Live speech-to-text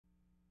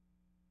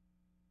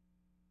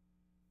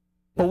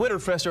Well,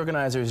 Winterfest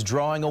organizers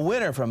drawing a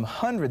winner from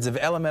hundreds of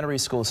elementary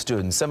school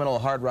students. Seminole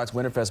Hard Rock's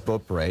Winterfest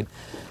Boat Parade,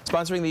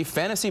 sponsoring the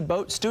Fantasy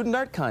Boat Student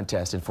Art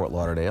Contest in Fort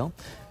Lauderdale.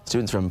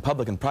 Students from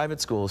public and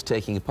private schools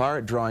taking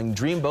part, drawing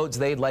dream boats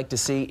they'd like to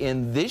see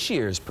in this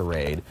year's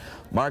parade.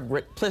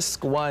 Margaret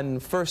Plisk won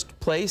first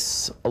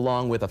place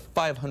along with a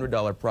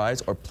 $500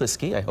 prize, or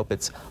Plisky. I hope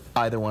it's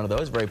either one of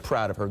those. Very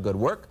proud of her good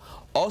work.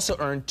 Also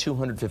earned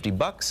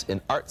 $250 in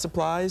art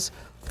supplies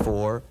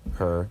for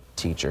her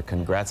teacher.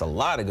 Congrats. A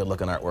lot of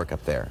good-looking artwork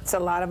up there. It's a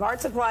lot of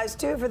art supplies,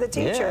 too, for the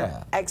teacher.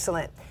 Yeah.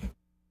 Excellent.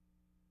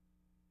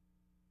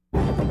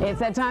 It's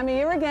that time of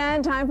year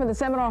again. Time for the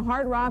Seminole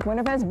Hard Rock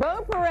Winterfest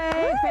Boat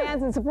Parade. Woo!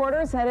 Fans and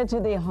supporters headed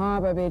to the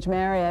Harbor Beach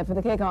Marriott for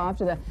the kickoff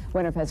to the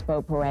Winterfest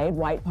Boat Parade.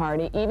 White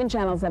Party, even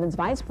Channel 7's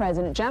Vice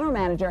President, General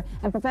Manager,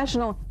 and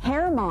professional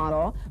hair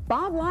model,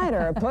 Bob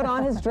Leiter, put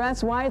on his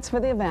dress whites for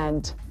the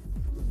event.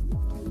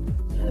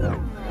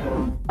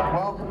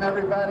 Welcome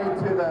everybody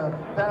to the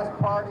best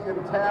party in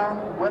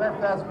town,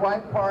 Winterfest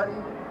White Party.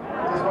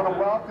 Just want to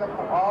welcome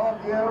all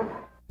of you.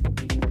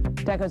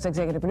 Deco's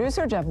executive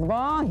producer, Jeff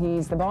LeBall.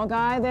 He's the ball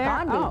guy there.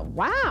 Gandhi. Oh,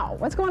 wow.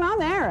 What's going on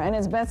there? And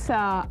his best,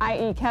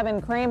 i.e.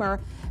 Kevin Kramer,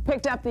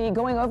 picked up the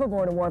Going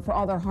Overboard Award for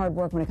all their hard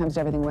work when it comes to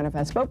everything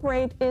Winterfest. Boat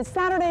Parade is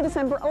Saturday,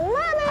 December 11th.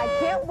 I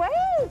can't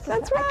wait.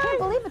 That's right. I can't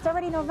believe it's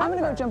already November. I'm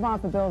going to go jump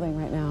off the building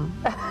right now.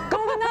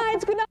 Golden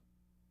Nights, good night.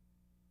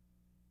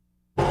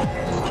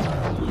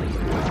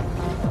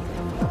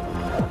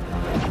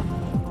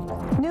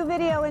 New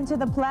video into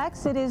the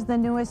Plex. It is the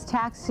newest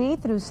taxi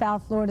through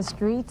South Florida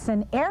streets.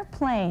 An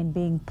airplane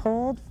being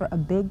pulled for a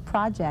big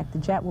project. The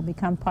jet will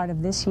become part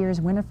of this year's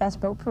Winterfest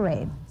Boat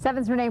Parade.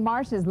 7's Renee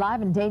Marsh is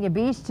live in Dania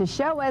Beach to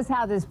show us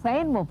how this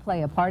plane will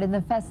play a part in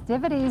the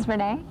festivities.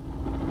 Renee?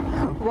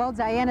 Well,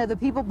 Diana, the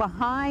people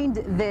behind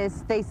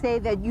this, they say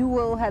that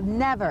you've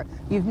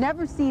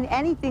never seen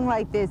anything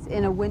like this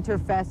in a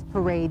Winterfest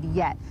parade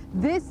yet.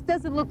 This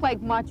doesn't look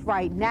like much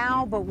right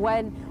now, but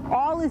when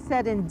all is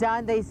said and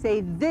done, they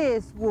say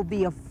this will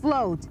be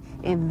afloat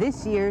in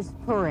this year's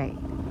parade.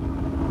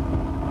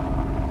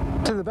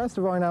 To the best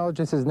of our knowledge,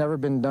 this has never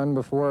been done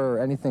before, or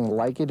anything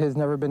like it has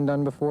never been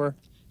done before.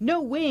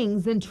 No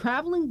wings and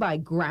traveling by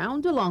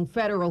ground along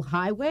Federal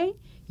Highway?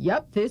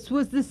 Yep, this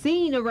was the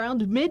scene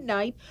around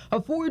midnight.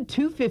 A Ford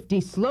 250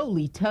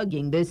 slowly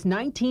tugging this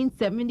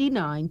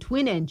 1979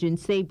 twin-engine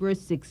Sabre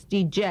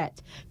 60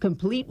 jet,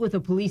 complete with a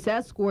police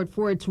escort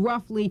for its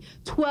roughly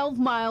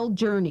 12-mile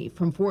journey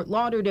from Fort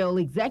Lauderdale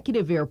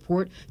Executive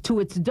Airport to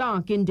its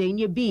dock in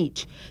Dania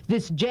Beach.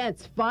 This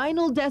jet's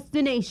final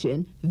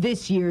destination,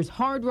 this year's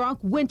Hard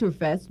Rock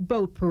Winterfest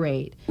Boat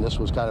Parade. This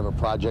was kind of a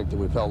project that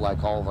we felt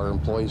like all of our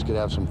employees could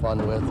have some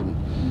fun with and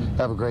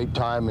have a great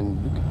time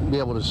and be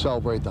able to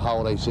celebrate the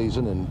holiday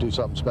season and do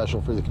something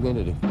special for the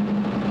community.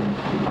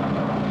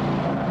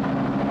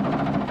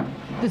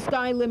 The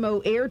Sky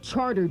Limo Air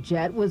charter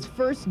jet was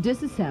first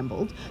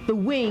disassembled, the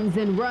wings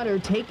and rudder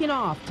taken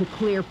off to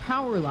clear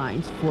power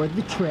lines for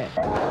the trip.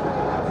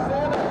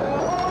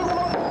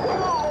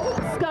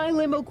 Sky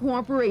Limo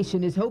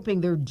Corporation is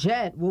hoping their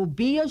jet will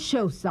be a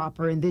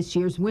showstopper in this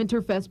year's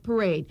Winterfest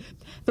parade.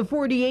 The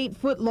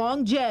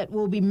 48-foot-long jet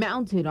will be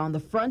mounted on the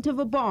front of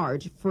a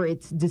barge for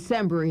its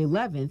December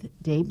 11th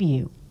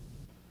debut.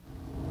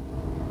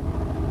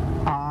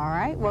 All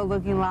right, well,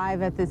 looking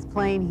live at this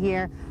plane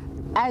here,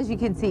 as you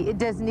can see, it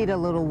does need a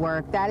little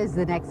work. That is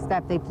the next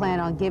step. They plan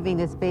on giving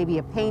this baby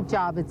a paint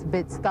job. It's a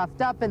bit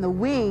scuffed up, and the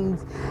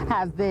wings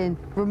have been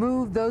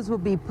removed. Those will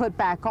be put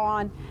back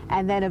on,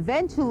 and then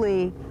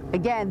eventually,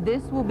 again,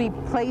 this will be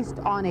placed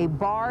on a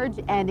barge,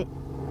 and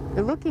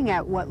they're looking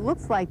at what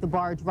looks like the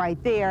barge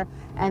right there,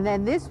 and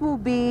then this will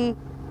be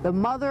the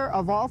mother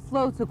of all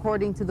floats,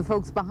 according to the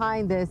folks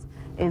behind this,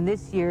 in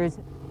this year's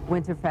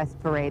Winterfest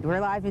parade.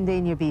 We're live in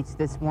Dania Beach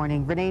this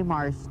morning. Renee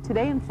Marsh,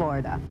 Today in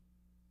Florida.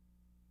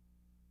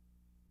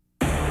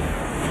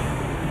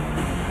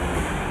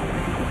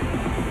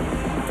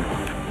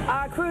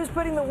 Crews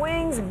putting the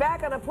wings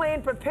back on a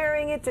plane,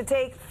 preparing it to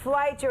take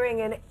flight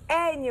during an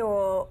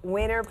annual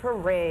winter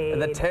parade.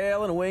 And the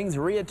tail and wings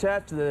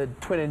reattached to the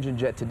twin-engine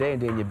jet today in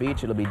Dania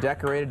Beach. It'll be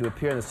decorated to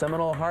appear in the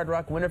Seminole Hard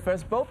Rock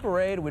Winterfest Boat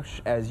Parade,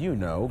 which, as you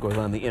know, goes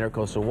on the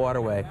Intercoastal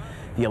Waterway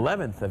the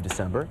 11th of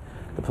December.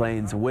 The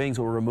plane's wings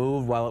were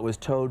removed while it was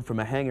towed from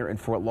a hangar in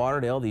Fort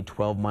Lauderdale, the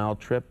 12-mile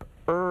trip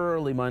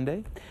early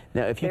Monday.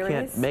 Now, if you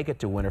can't make it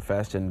to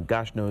Winterfest, and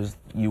gosh knows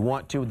you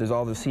want to, there's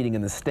all the seating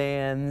in the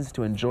stands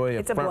to enjoy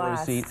a front row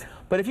seat.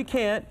 But if you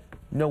can't,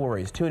 no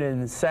worries. Tune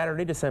in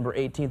Saturday, December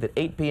 18th at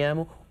 8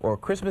 p.m. or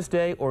Christmas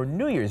Day or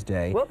New Year's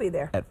Day. We'll be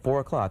there at 4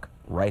 o'clock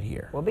right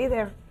here. We'll be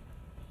there.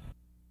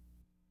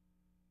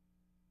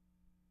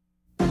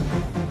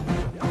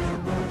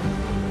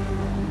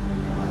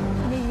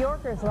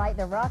 Light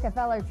the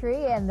Rockefeller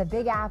tree and the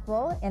Big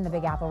Apple, and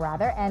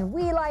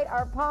we light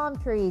our palm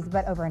trees.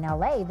 But over in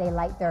LA, they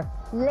light their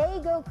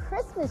Lego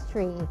Christmas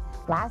tree.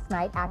 Last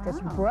night,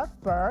 actress Brooke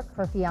Burke,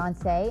 her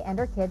fiance, and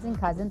her kids and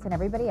cousins and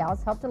everybody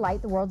else helped to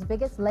light the world's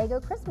biggest Lego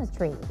Christmas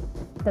tree.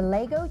 The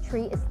Lego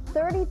tree is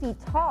 30 feet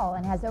tall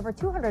and has over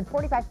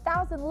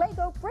 245,000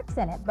 Lego bricks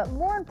in it. But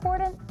more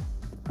important,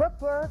 Brooke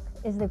Burke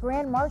is the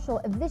Grand Marshal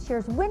of this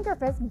year's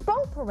Winterfest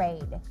Boat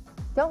Parade.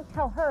 Don't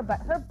tell her, but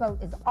her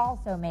boat is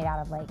also made out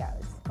of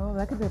Legos. Oh,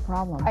 that could be a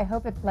problem. I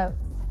hope it floats.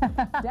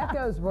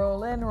 Decos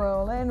roll in,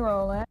 roll in,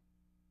 roll in.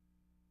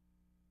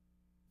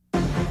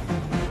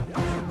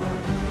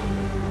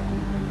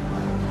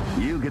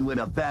 You can win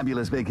a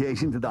fabulous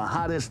vacation to the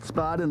hottest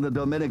spot in the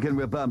Dominican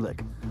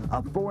Republic.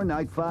 A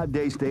 4-night,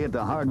 5-day stay at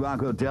the Hard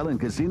Rock Hotel and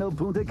Casino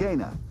Punta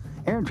Cana.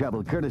 Air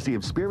travel courtesy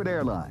of Spirit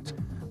Airlines.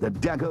 The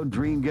Deco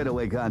Dream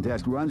Getaway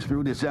Contest runs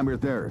through December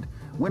 3rd.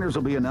 Winners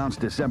will be announced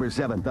December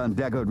 7th on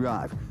Deco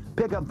Drive.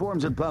 Pick up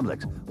forms at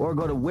Publix or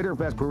go to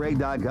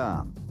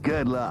winterfestparade.com.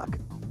 Good luck.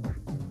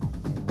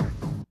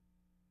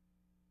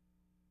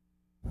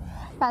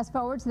 Fast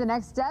forward to the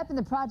next step in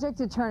the project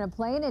to turn a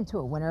plane into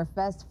a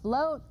Winterfest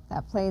float.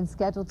 That plane's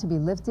scheduled to be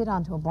lifted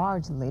onto a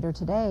barge later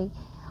today.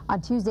 On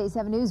Tuesday,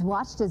 7 News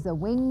watched as the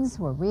wings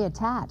were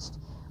reattached.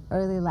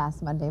 Early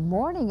last Monday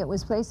morning, it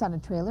was placed on a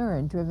trailer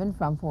and driven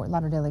from Fort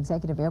Lauderdale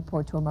Executive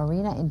Airport to a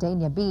marina in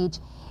Dania Beach.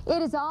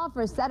 It is all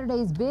for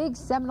Saturday's big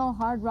Seminole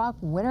Hard Rock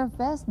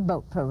Winterfest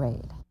Boat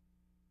Parade.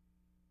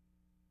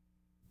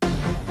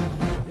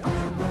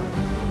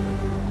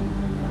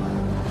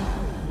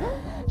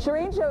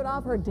 Shireen showed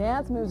off her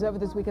dance moves over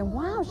this weekend.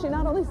 Wow, she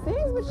not only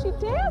sings, but she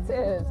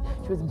dances.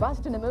 She was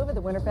busting a move at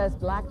the Winterfest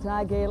Black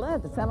Tie Gala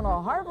at the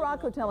Seminole Hard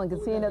Rock Hotel and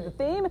Casino. The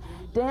theme,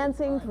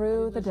 Dancing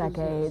Through the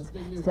Decades.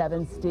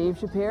 7's Steve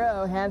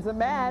Shapiro, handsome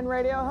man,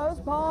 radio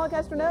host Paul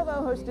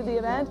Castronovo hosted the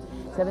event.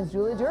 7's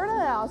Julie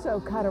Jurda also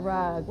cut a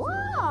rug.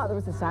 Wow, there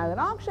was a silent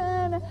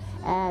auction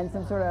and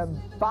some sort of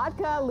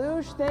vodka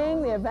luge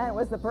thing. The event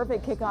was the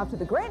perfect kickoff to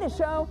the greatest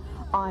show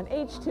on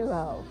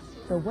H2O,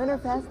 the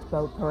Winterfest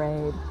Boat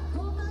Parade.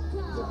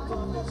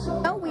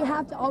 No, we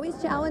have to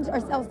always challenge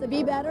ourselves to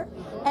be better,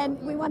 and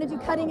we want to do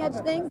cutting-edge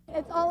things.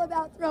 It's all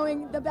about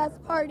throwing the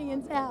best party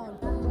in town.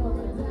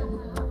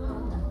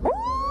 Ooh,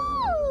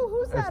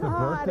 who's that It's the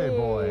hottie? birthday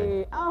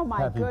boy. Oh,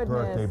 my Happy goodness.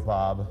 birthday,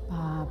 Bob.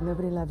 Bob,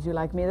 nobody loves you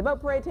like me. The boat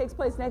parade takes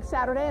place next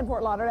Saturday in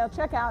Fort Lauderdale.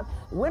 Check out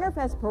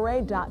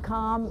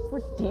winterfestparade.com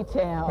for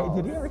details. Hey,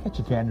 did you ever get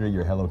your Canada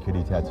your Hello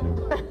Kitty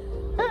tattoo?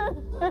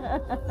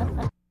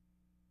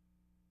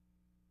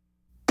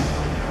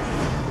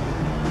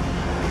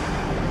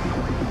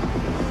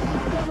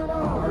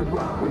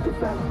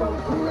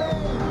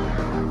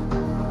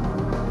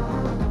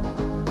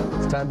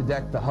 It's time to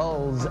deck the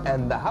hulls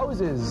and the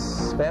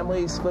houses.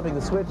 Families flipping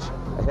the switch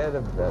ahead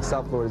of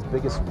South Florida's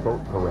biggest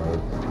boat parade.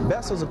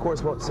 Vessels, of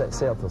course, won't set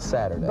sail till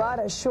Saturday. But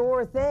a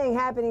sure thing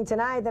happening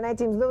tonight. The night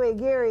team's Louis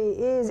Aguirre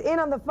is in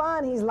on the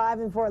fun. He's live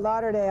in Fort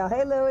Lauderdale.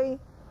 Hey, Louis.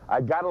 I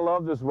gotta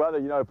love this weather.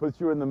 You know, it puts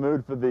you in the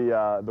mood for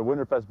the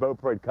Winterfest Boat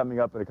Parade coming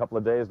up in a couple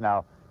of days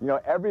now. You know,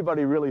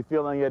 everybody really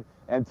feeling it.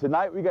 And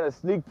tonight we got a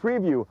sneak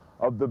preview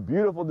of the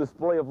beautiful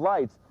display of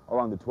lights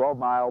along the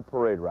 12-mile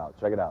parade route.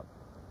 Check it out.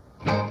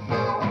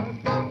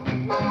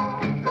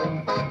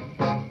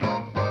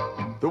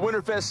 The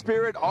Winterfest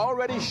spirit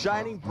already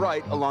shining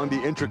bright along the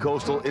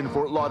Intracoastal in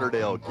Fort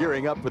Lauderdale,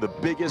 gearing up for the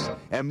biggest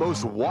and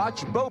most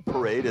watched boat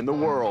parade in the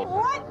world.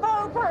 What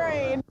boat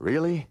parade?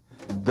 Really?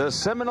 The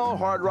Seminole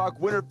Hard Rock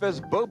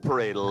Winterfest Boat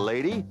Parade,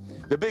 lady.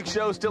 The big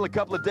show's still a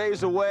couple of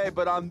days away,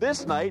 but on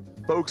this night,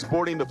 folks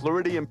boarding the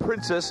Floridian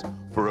Princess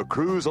for a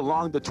cruise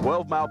along the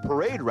 12-mile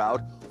parade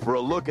route for a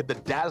look at the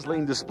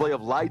dazzling display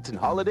of lights and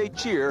holiday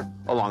cheer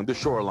along the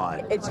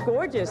shoreline. It's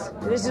gorgeous.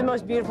 This is the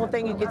most beautiful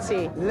thing you could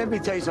see. Let me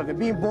tell you something.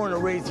 Being born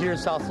and raised here in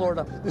South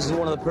Florida, this is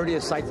one of the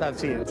prettiest sights I've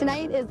seen.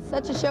 Tonight is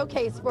such a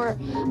showcase for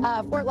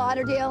Fort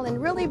Lauderdale,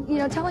 and really, you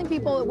know, telling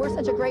people that we're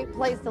such a great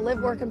place to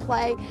live, work, and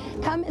play.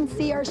 Come and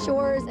see our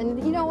shores,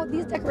 and you know,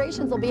 these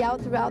decorations will be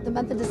out throughout the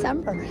month of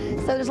December,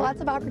 so there's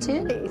lots of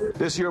opportunities.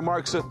 This year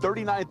marks the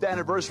 39th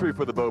anniversary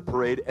for the boat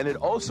parade, and it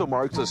also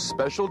marks a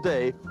special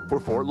day for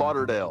Fort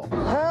Lauderdale.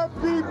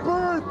 Happy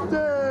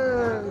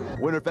birthday!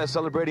 Winterfest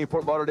celebrating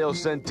Fort Lauderdale's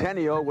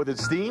centennial with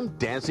its theme,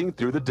 Dancing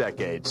Through the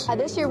Decades.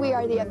 This year we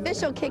are the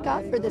official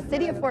kickoff for the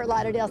City of Fort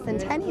Lauderdale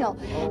Centennial,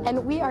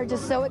 and we are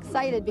just so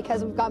excited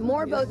because we've got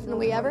more boats than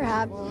we ever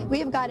have. We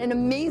have got an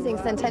amazing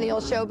Centennial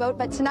showboat,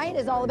 but tonight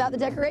is all about the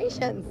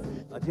decorations.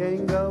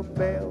 Jingle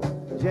bell,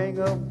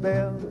 jingle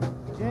bell,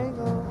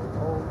 jingle.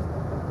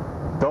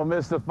 Don't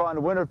miss the fun.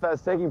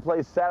 Winterfest taking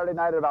place Saturday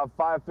night at about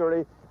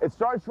 5:30. It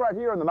starts right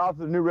here on the mouth of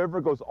the New River,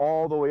 goes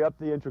all the way up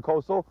the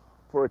Intracoastal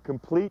for a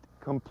complete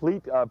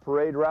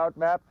parade route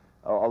map,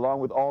 along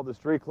with all the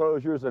street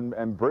closures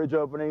and bridge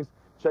openings.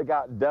 Check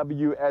out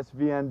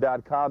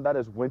WSVN.com. That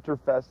is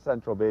Winterfest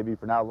Central, baby,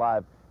 for now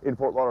live in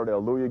Fort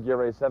Lauderdale. Louis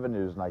Aguirre, 7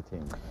 News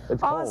 19.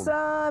 It's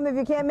awesome. If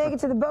you can't make it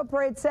to the boat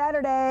parade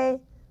Saturday,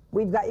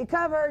 we've got you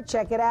covered.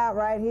 Check it out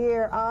right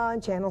here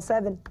on Channel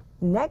 7.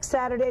 Next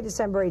Saturday,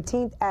 December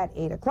 18th at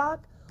 8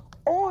 o'clock,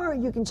 or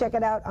you can check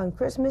it out on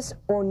Christmas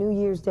or New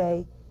Year's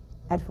Day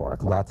at 4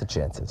 o'clock. Lots of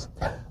chances.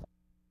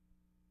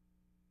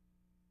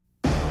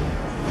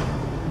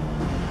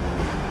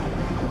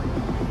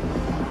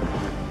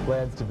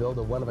 Plans to build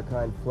a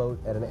one-of-a-kind float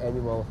at an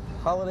annual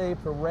holiday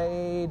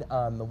parade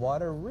on the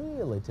water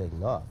really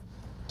taking off.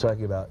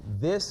 talking about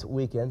this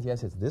weekend.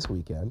 Yes, it's this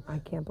weekend. I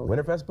can't believe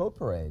it. Winterfest Boat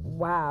Parade.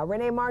 Wow.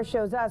 Renee Marsh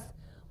shows us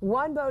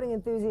one boating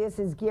enthusiast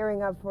is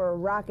gearing up for a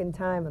rockin'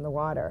 time in the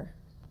water.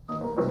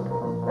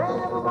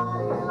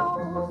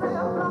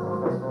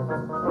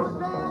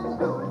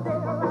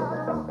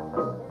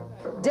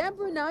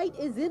 Deborah Knight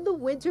is in the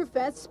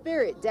Winterfest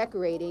spirit,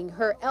 decorating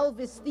her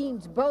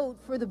Elvis-themed boat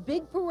for the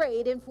big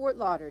parade in Fort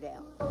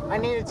Lauderdale. I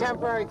need a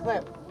temporary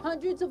clip.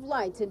 Hundreds of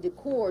lights and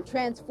decor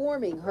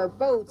transforming her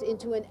boat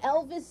into an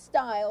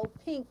Elvis-style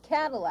pink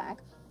Cadillac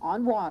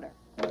on water.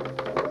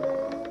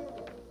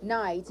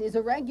 Knight is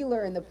a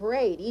regular in the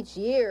parade. Each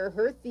year,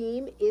 her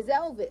theme is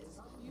Elvis.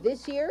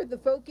 This year, the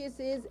focus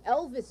is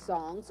Elvis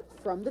songs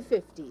from the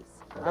 50s.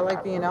 I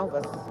like being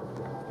Elvis.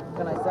 What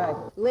can I say?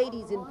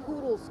 Ladies in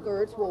poodle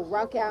skirts will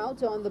rock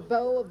out on the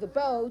bow of the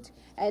boat,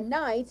 and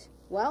Knight,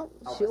 well,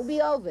 she'll be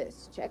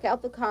Elvis. Check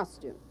out the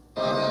costume.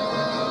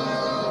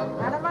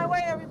 Out of my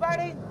way,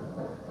 everybody.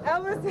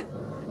 Elvis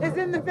is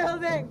in the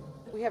building.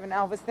 We have an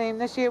Elvis theme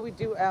this year. We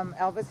do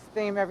Elvis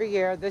theme every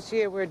year. This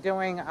year we're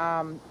doing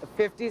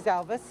 50s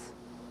Elvis.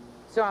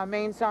 So our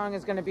main song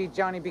is going to be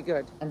Johnny Be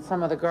Good. And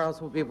some of the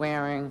girls will be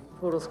wearing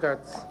poodle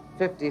skirts,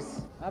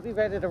 50s. I'll be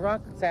ready to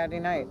rock Saturday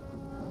night.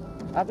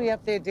 I'll be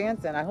up there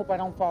dancing. I hope I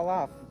don't fall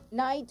off.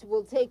 Knight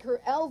will take her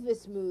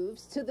Elvis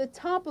moves to the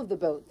top of the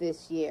boat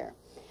this year.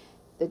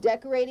 The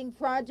decorating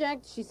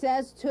project, she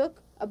says,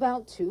 took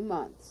about 2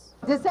 months.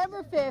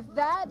 December 5th,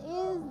 that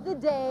is the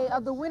day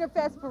of the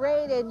Winterfest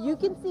Parade, and you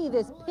can see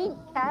this pink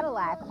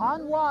Cadillac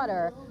on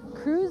water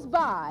cruise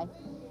by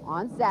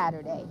on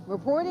Saturday.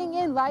 Reporting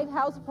in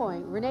Lighthouse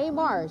Point, Renee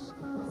Marsh,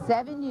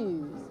 7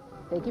 News.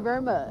 Thank you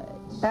very much.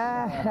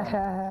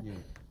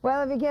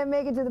 Well, if you can't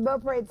make it to the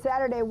boat parade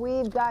Saturday,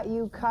 we've got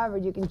you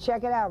covered. You can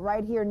check it out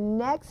right here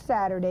next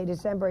Saturday,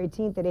 December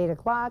 18th at 8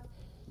 o'clock.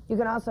 You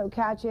can also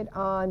catch it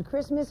on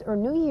Christmas or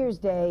New Year's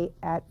Day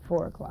at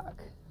 4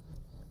 o'clock.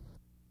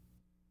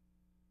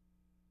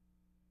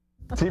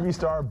 TV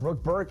star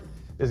Brooke Burke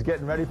is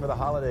getting ready for the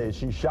holidays.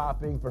 She's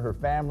shopping for her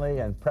family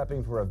and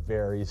prepping for a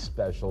very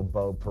special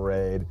boat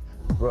parade.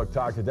 Brooke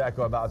talked to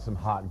Deco about some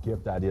hot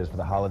gift ideas for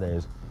the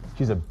holidays.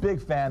 She's a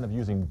big fan of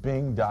using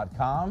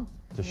Bing.com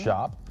to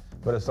shop.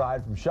 But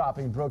aside from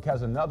shopping, Brooke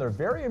has another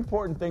very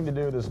important thing to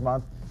do this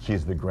month.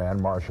 She's the Grand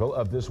Marshal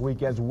of this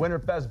weekend's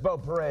Winterfest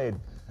Boat Parade,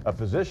 a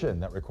position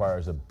that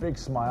requires a big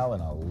smile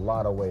and a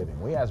lot of waving.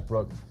 We asked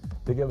Brooke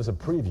to give us a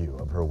preview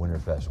of her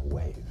Winterfest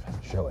wave.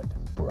 Show it,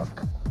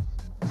 Brooke.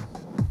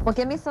 Well,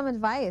 give me some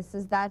advice.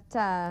 Is that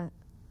the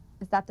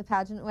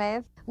pageant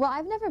wave? Well,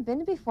 I've never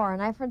been before,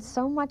 and I've heard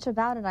so much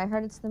about it. I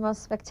heard it's the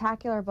most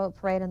spectacular boat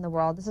parade in the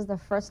world. This is the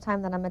first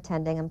time that I'm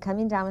attending. I'm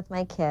coming down with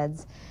my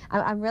kids.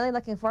 I'm really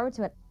looking forward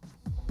to it.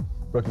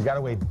 Brooke, you got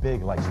to wave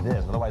big like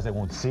this, otherwise they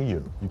won't see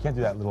you. You can't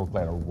do that little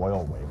kind of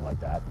royal wave like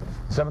that.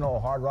 Seminole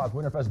Hard Rock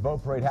Winterfest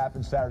Boat Parade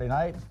happens Saturday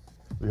night.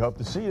 We hope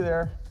to see you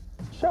there.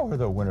 Show her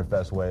the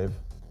Winterfest wave.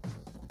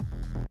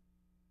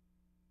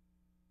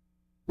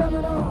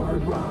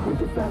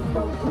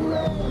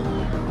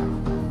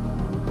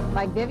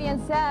 Like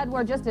Vivian said,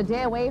 we're just a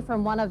day away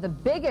from one of the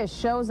biggest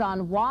shows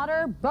on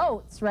water.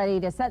 Boats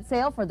ready to set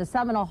sail for the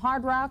Seminole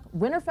Hard Rock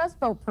Winterfest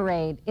Boat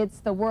Parade.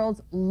 It's the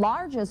world's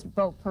largest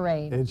boat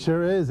parade. It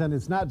sure is, and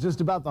it's not just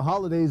about the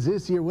holidays.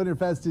 This year,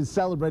 Winterfest is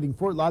celebrating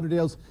Fort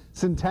Lauderdale's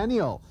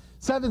centennial.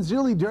 7's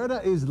Julie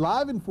Durda is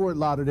live in Fort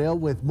Lauderdale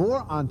with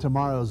more on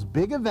tomorrow's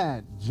big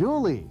event.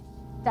 Julie.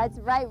 That's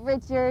right,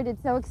 Richard.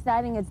 It's so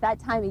exciting. It's that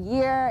time of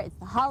year. It's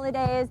the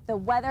holidays. The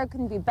weather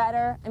couldn't be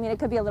better. I mean, it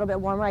could be a little bit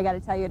warmer. I got to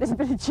tell you, it is a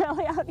bit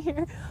chilly out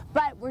here.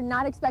 But we're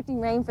not expecting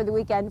rain for the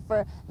weekend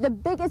for the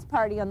biggest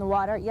party on the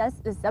water. Yes,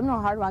 the Seminole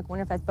Hard Rock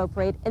Winterfest Boat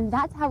Parade. And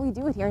that's how we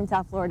do it here in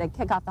South Florida,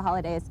 kick off the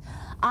holidays.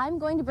 I'm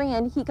going to bring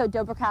in Hiko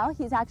Dobrikow.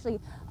 He's actually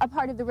a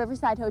part of the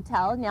Riverside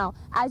Hotel. Now,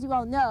 as you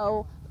all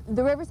know,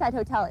 the Riverside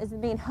Hotel is the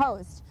main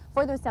host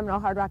for the Seminole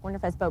Hard Rock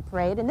Winterfest Boat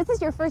Parade. And this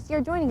is your first year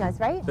joining us,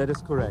 right? That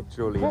is correct,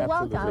 Julie. Well,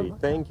 absolutely. Welcome.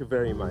 Thank you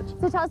very much.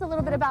 So tell us a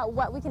little bit about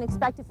what we can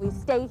expect if we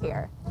stay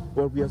here.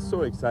 Well, we are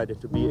so excited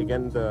to be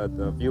again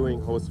the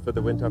viewing host for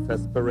the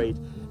Winterfest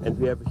Parade, and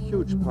we have a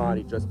huge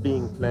party just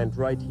being planned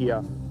right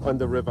here on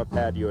the river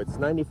patio. It's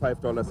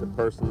 $95 a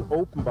person,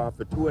 open bar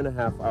for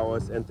 2.5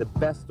 hours, and the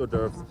best hors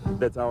d'oeuvres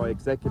that our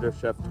executive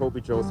chef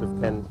Toby Joseph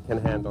can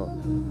handle.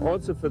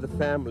 Also for the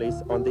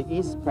families, on the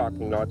east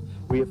parking lot,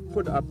 we have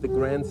put up the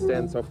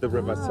grandstands of the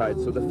riverside,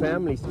 so the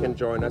families can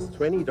join us,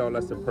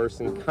 $20 a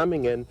person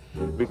coming in.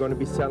 We're going to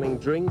be selling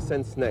drinks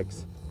and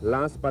snacks.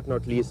 Last but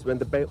not least, when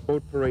the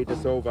boat parade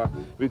is over,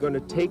 we're going to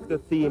take the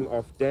theme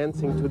of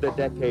dancing to the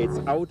decades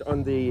out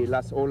on the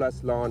Las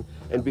Olas lawn,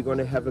 and we're going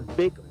to have a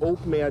big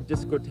open-air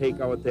discotheque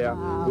out there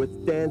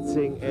with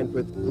dancing and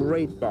with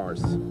great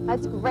bars.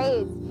 That's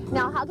great.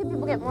 Now, how can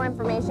people get more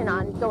information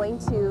on going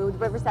to the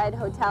Riverside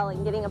Hotel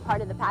and getting a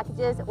part of the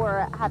packages,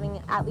 or having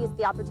at least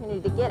the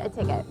opportunity to get a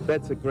ticket?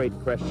 That's a great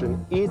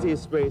question.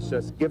 Easiest way is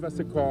just give us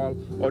a call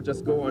or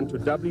just go on to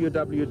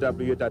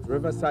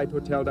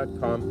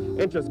www.riversidehotel.com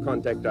and just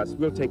contact contact us.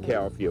 We'll take care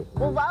of you.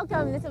 Well,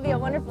 welcome. This will be a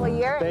wonderful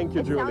year. Thank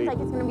you, It Julie. sounds like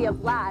it's going to be a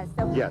blast.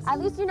 So Yes. at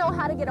least you know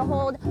how to get a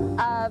hold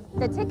of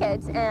the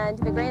tickets and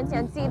the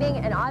grandstand seating,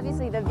 and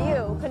obviously the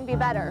view couldn't be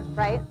better,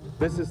 right?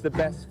 This is the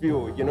best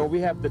view. You know, we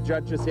have the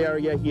judges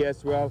area here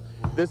as well.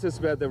 This is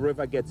where the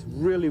river gets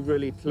really,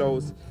 really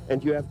close,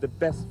 and you have the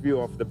best view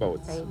of the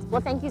boats. Great.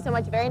 Well, thank you so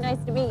much. Very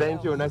nice to meet you.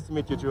 Thank you. Nice to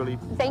meet you, Julie.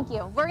 Thank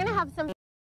you. We're going to have some